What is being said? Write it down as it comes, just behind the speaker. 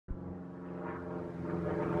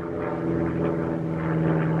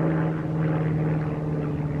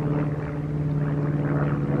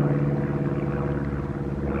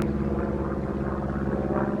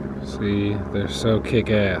See, they're so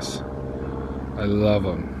kick-ass. I love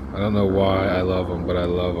them. I don't know why I love them, but I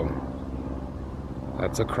love them.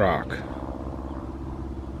 That's a CROC.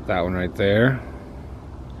 That one right there,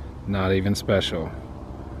 not even special.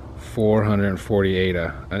 440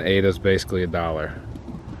 ADA. An ADA is basically $1.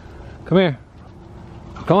 Come here.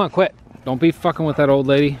 Come on, quit. Don't be fucking with that old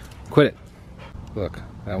lady. Quit it. Look,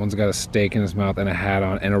 that one's got a steak in his mouth and a hat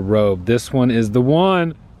on and a robe. This one is the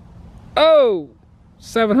one. Oh,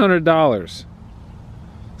 $700.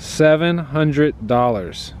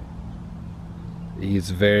 $700. He's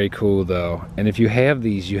very cool though. And if you have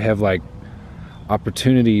these, you have like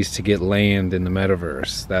opportunities to get land in the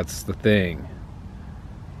metaverse. That's the thing.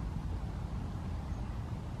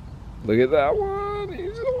 Look at that one.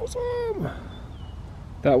 He's awesome.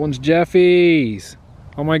 That one's Jeffy's.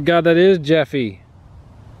 Oh my God, that is Jeffy.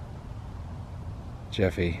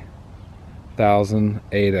 Jeffy. 1,000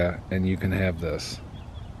 ADA and you can have this.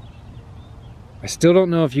 I still don't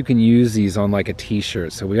know if you can use these on like a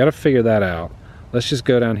t-shirt, so we got to figure that out. Let's just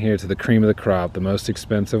go down here to the cream of the crop, the most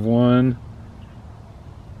expensive one.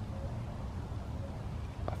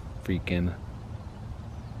 A freaking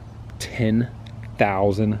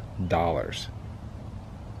 $10,000.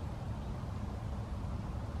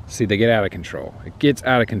 See, they get out of control. It gets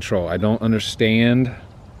out of control. I don't understand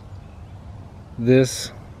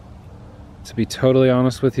this. To be totally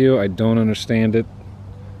honest with you, I don't understand it.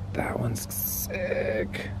 That one's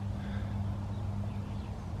sick.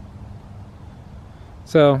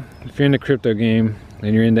 So, if you're in the crypto game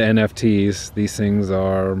and you're into NFTs, these things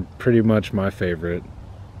are pretty much my favorite.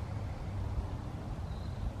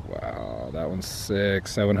 Wow, that one's sick.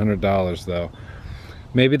 $700 though.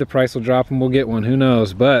 Maybe the price will drop and we'll get one, who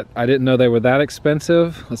knows? But I didn't know they were that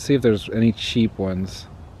expensive. Let's see if there's any cheap ones.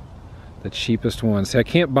 The cheapest ones. See, I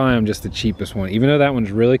can't buy them just the cheapest one, even though that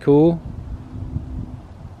one's really cool.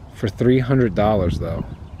 For $300 though.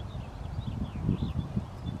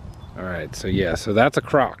 All right, so yeah, so that's a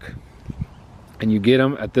CROC. And you get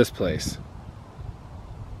them at this place.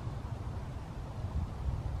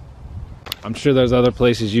 I'm sure there's other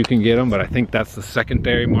places you can get them, but I think that's the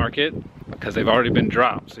secondary market because they've already been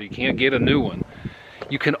dropped, so you can't get a new one.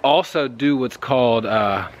 You can also do what's called,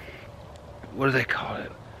 what do they call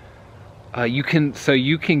it? You can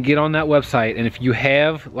get on that website, and if you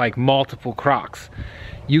have like multiple CROCs,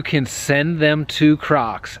 you can send them to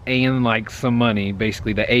CROCs and like some money,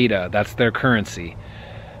 basically the ADA, that's their currency.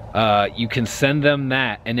 You can send them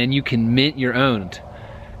that, and then you can mint your own.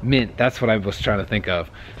 Mint, that's what I was trying to think of.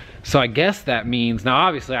 So I guess that means, now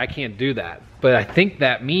obviously I can't do that, but I think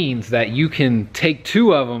that means that you can take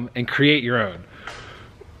two of them and create your own.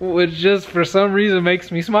 Which just for some reason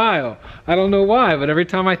makes me smile. I don't know why, but every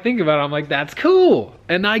time I think about it, I'm like, that's cool.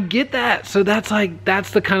 And I get that. So that's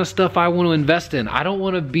the kind of stuff I want to invest in. I don't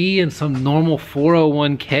want to be in some normal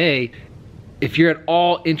 401k. If you're at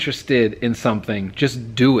all interested in something,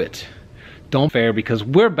 just do it. Don't fair, because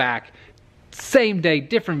we're back. Same day,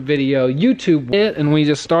 different video, YouTube, and we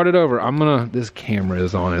just started over. This camera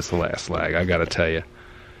is on its last lag, I gotta tell you.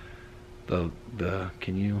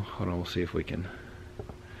 Can you, hold on, we'll see if we can.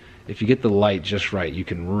 If you get the light just right, you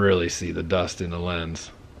can really see the dust in the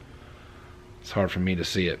lens. It's hard for me to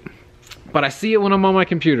see it, but I see it when I'm on my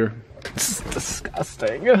computer. It's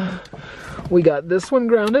disgusting. We got this one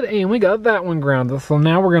grounded and we got that one grounded. So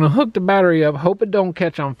now we're gonna hook the battery up, hope it don't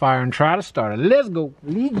catch on fire, and try to start it. Let's go.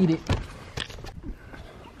 Let's get it.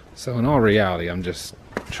 So in all reality, I'm just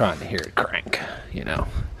trying to hear it crank, you know.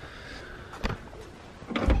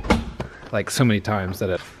 Like so many times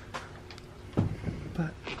that it.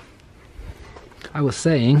 But I was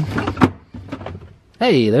saying,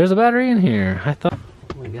 hey, there's a battery in here. I thought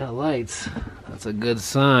we got lights. That's a good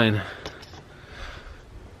sign.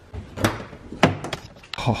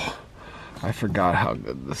 Oh, I forgot how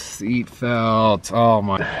good the seat felt. Oh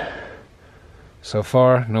my. So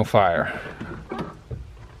far, no fire.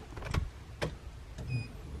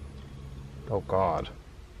 Oh God.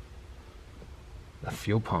 The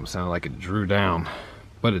fuel pump sounded like it drew down.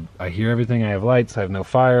 But I hear everything. I have lights. I have no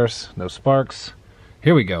fires, no sparks.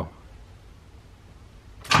 Here we go.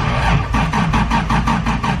 I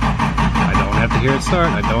don't have to hear it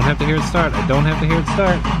start. I don't have to hear it start. I don't have to hear it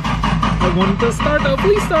start. I want it to start though.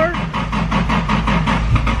 Please start.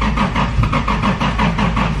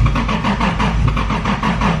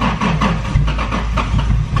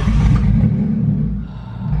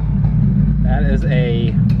 That is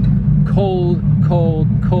a cold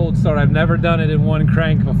start. I've never done it in one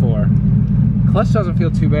crank before. Clutch doesn't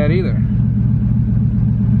feel too bad either.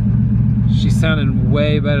 She's sounding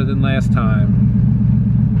way better than last time.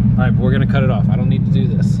 All right, but we're gonna cut it off. I don't need to do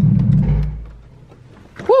this.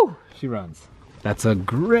 Woo! She runs. That's a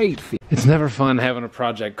great feat. It's never fun having a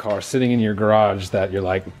project car sitting in your garage that you're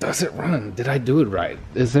like, does it run? Did I do it right?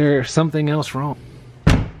 Is there something else wrong?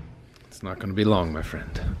 It's not gonna be long, my friend.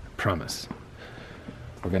 I promise.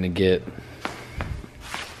 We're gonna get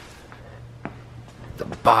the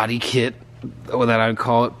body kit, what that I would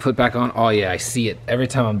call it, put back on. Oh yeah, I see it. Every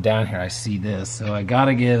time I'm down here, I see this. So I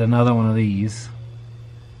gotta get another one of these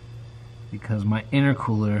because my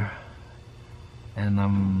intercooler, and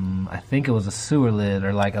I think it was a sewer lid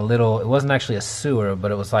or like a little, it wasn't actually a sewer,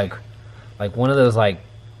 but it was like one of those like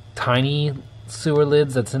tiny sewer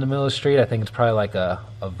lids that's in the middle of the street. I think it's probably like a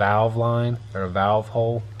valve line or a valve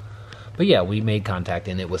hole. But yeah, we made contact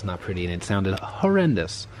and it was not pretty and it sounded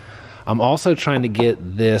horrendous. I'm also trying to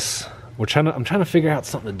get this, I'm trying to figure out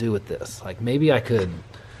something to do with this. Like maybe I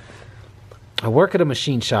work at a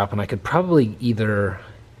machine shop and I could probably either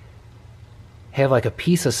have like a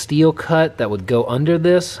piece of steel cut that would go under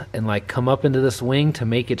this and like come up into this wing to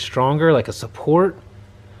make it stronger, like a support,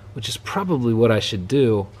 which is probably what I should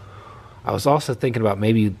do. I was also thinking about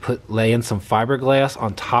maybe laying some fiberglass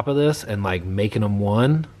on top of this and like making them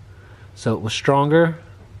one so it was stronger.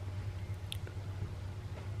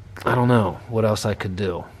 I don't know what else I could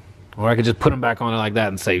do. Or I could just put them back on it like that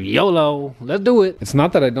and say, YOLO, let's do it. It's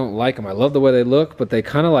not that I don't like them. I love the way they look, but they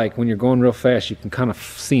kind of like, when you're going real fast, you can kind of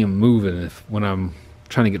see them moving when I'm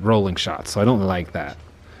trying to get rolling shots. So I don't like that.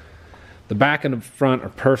 The back and the front are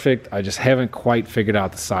perfect. I just haven't quite figured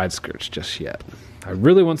out the side skirts just yet. I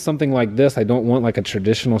really want something like this. I don't want like a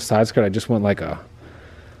traditional side skirt. I just want like I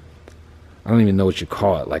don't even know what you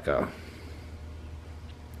call it. I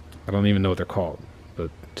don't even know what they're called. But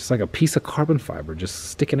just like a piece of carbon fiber just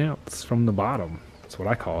sticking out from the bottom. That's what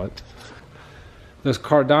I call it. Those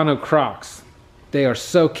Cardano CROCs, they are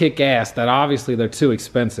so kick-ass that obviously they're too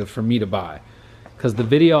expensive for me to buy. Because the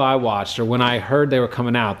video I watched, or when I heard they were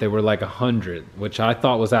coming out, they were like 100, which I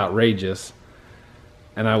thought was outrageous.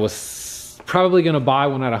 And I was probably gonna buy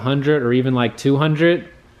one at 100 or even like 200,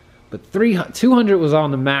 but 200 was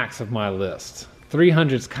on the max of my list.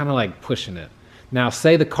 300 is kind of like pushing it. Now,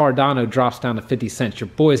 say the Cardano drops down to 50 cents, your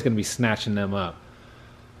boy's going to be snatching them up.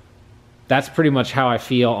 That's pretty much how I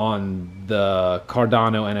feel on the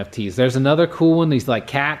Cardano NFTs. There's another cool one, these like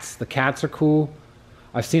cats. The cats are cool.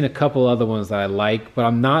 I've seen a couple other ones that I like, but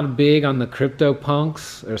I'm not big on the crypto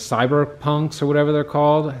punks or cyber punks or whatever they're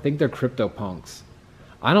called. I think they're crypto punks.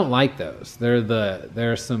 I don't like those.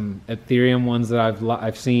 There are some Ethereum ones that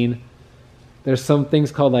I've seen. There's some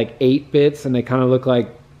things called like 8-bits, and they kind of look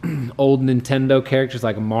like old Nintendo characters,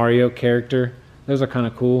 like a Mario character. Those are kind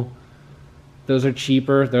of cool. Those are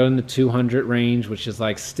cheaper. They're in the 200 range, which is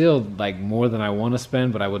like still like more than I want to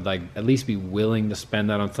spend, but I would like at least be willing to spend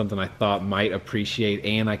that on something I thought might appreciate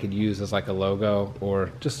and I could use as like a logo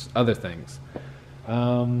or just other things.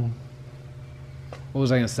 What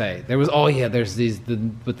was I gonna say? There was, oh yeah, there's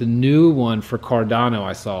but the new one for Cardano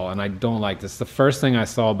I saw, and I don't like this. The first thing I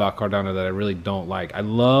saw about Cardano that I really don't like. I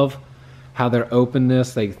love how their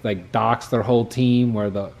openness, they like dox their whole team, where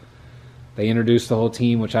they introduce the whole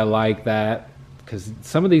team, which I like that, because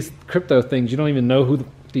some of these crypto things you don't even know who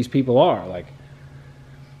these people are. Like,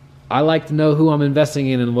 I like to know who I'm investing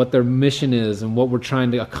in and what their mission is and what we're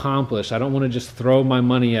trying to accomplish. I don't want to just throw my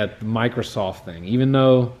money at the Microsoft thing, even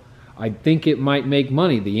though I think it might make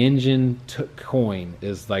money. The Engine coin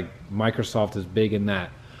is like, Microsoft is big in that.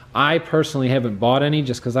 I personally haven't bought any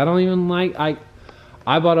just because I don't even like,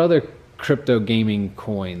 I bought other crypto gaming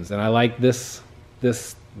coins, and I like this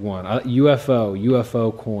one,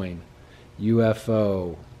 UFO coin,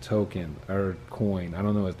 UFO token or coin. I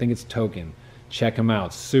don't know. I think it's token. Check them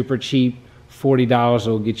out. Super cheap. $40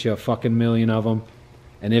 will get you a fucking million of them.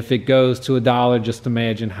 And if it goes to $1, just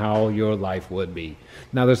imagine how your life would be.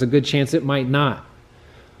 Now, there's a good chance it might not.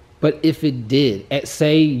 But if it did,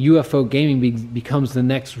 say UFO gaming becomes the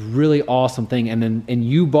next really awesome thing, and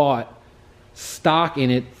you bought stock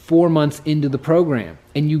in it 4 months into the program,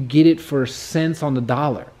 and you get it for cents on the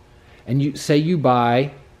dollar, and you say you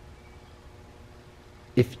buy,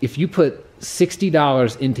 if you put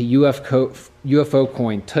 $60 into UFO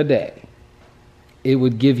coin today, it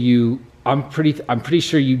would give you, I'm pretty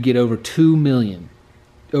sure you get over 2 million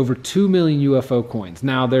UFO coins.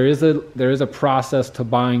 Now there is a process to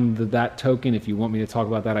buying that token. If you want me to talk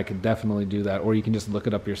about that, I could definitely do that, or you can just look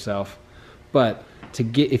it up yourself. But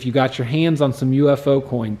if you got your hands on some UFO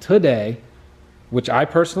coin today, which I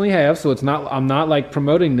personally have, so I'm not like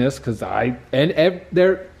promoting this, because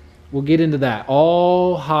we'll get into that.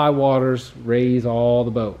 All high waters raise all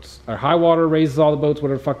the boats, or high water raises all the boats,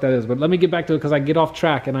 whatever the fuck that is. But let me get back to it, because I get off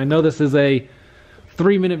track, and I know this is a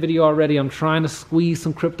 3-minute video already. I'm trying to squeeze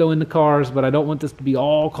some crypto into cars, but I don't want this to be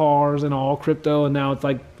all cars and all crypto, and now it's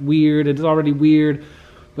like weird. It's already weird,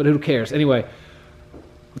 but who cares? Anyway,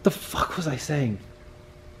 what the fuck was I saying?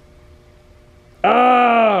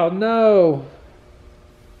 Oh, no.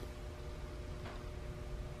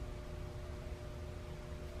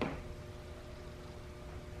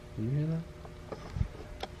 Did you hear that?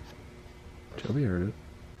 Joby heard it.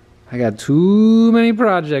 I got too many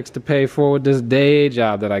projects to pay for with this day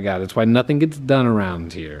job that I got. That's why nothing gets done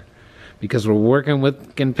around here. Because we're working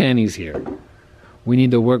with pennies here. We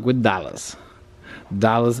need to work with dollars.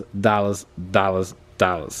 Dollars, dollars, dollars,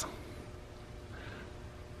 dollars.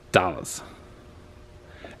 Dollars.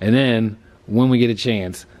 And then, when we get a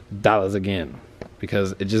chance, dollars again.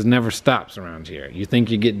 Because it just never stops around here. You think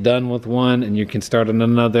you get done with one and you can start on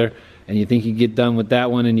another. And you think you get done with that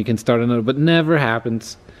one and you can start another. But it never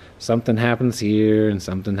happens. Something happens here and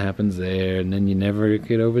something happens there. And then you never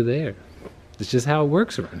get over there. It's just how it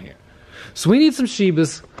works around here. So we need some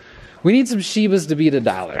Shibas. We need some Shibas to beat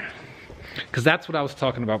 $1. Because that's what I was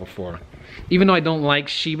talking about before. Even though I don't like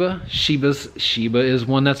Shiba is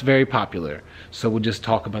one that's very popular. So we'll just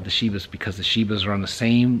talk about the Shibas because the Shibas are on the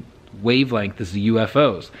same wavelength as the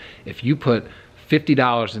UFOs. If you put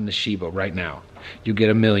 $50 in the Shiba right now, you get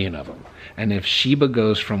 1 million of them. And if Shiba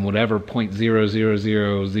goes from whatever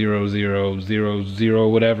 0.0000000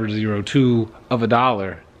 whatever 02 of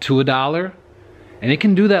 $1 to $1, and it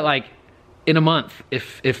can do that like in a month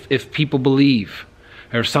if people believe.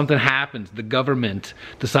 Or if something happens, the government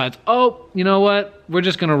decides, oh, you know what? We're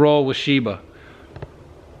just gonna roll with Shiba.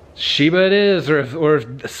 Shiba it is, or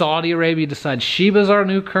if Saudi Arabia decides Shiba's our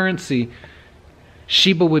new currency,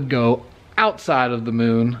 Shiba would go outside of the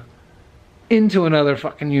moon into another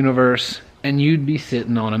fucking universe, and you'd be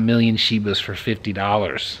sitting on 1 million Shibas for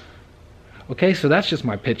 $50. Okay, so that's just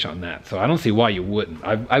my pitch on that. So I don't see why you wouldn't.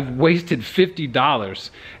 I've wasted $50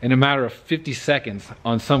 in a matter of 50 seconds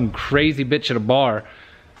on some crazy bitch at a bar,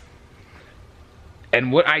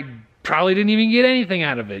 and what I probably didn't even get anything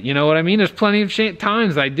out of it. You know what I mean? There's plenty of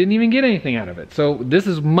times I didn't even get anything out of it. So this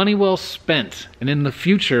is money well spent. And in the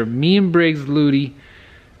future, me and Briggs, Ludi,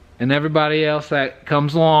 and everybody else that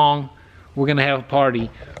comes along, we're gonna have a party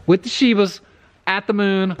with the Shibas at the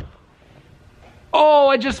moon. Oh,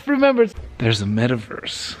 I just remembered. There's a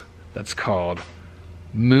metaverse that's called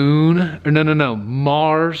Mars.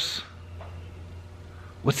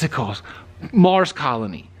 What's it called? Mars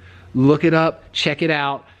Colony. Look it up, check it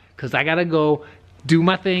out, because I gotta go do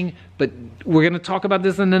my thing, but we're gonna talk about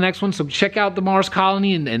this in the next one, so check out the Mars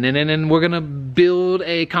Colony, and then we're gonna build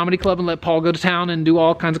a comedy club and let Paul go to town and do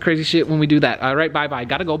all kinds of crazy shit when we do that. All right, bye-bye.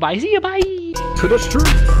 Gotta go, bye. See ya, bye. To the street.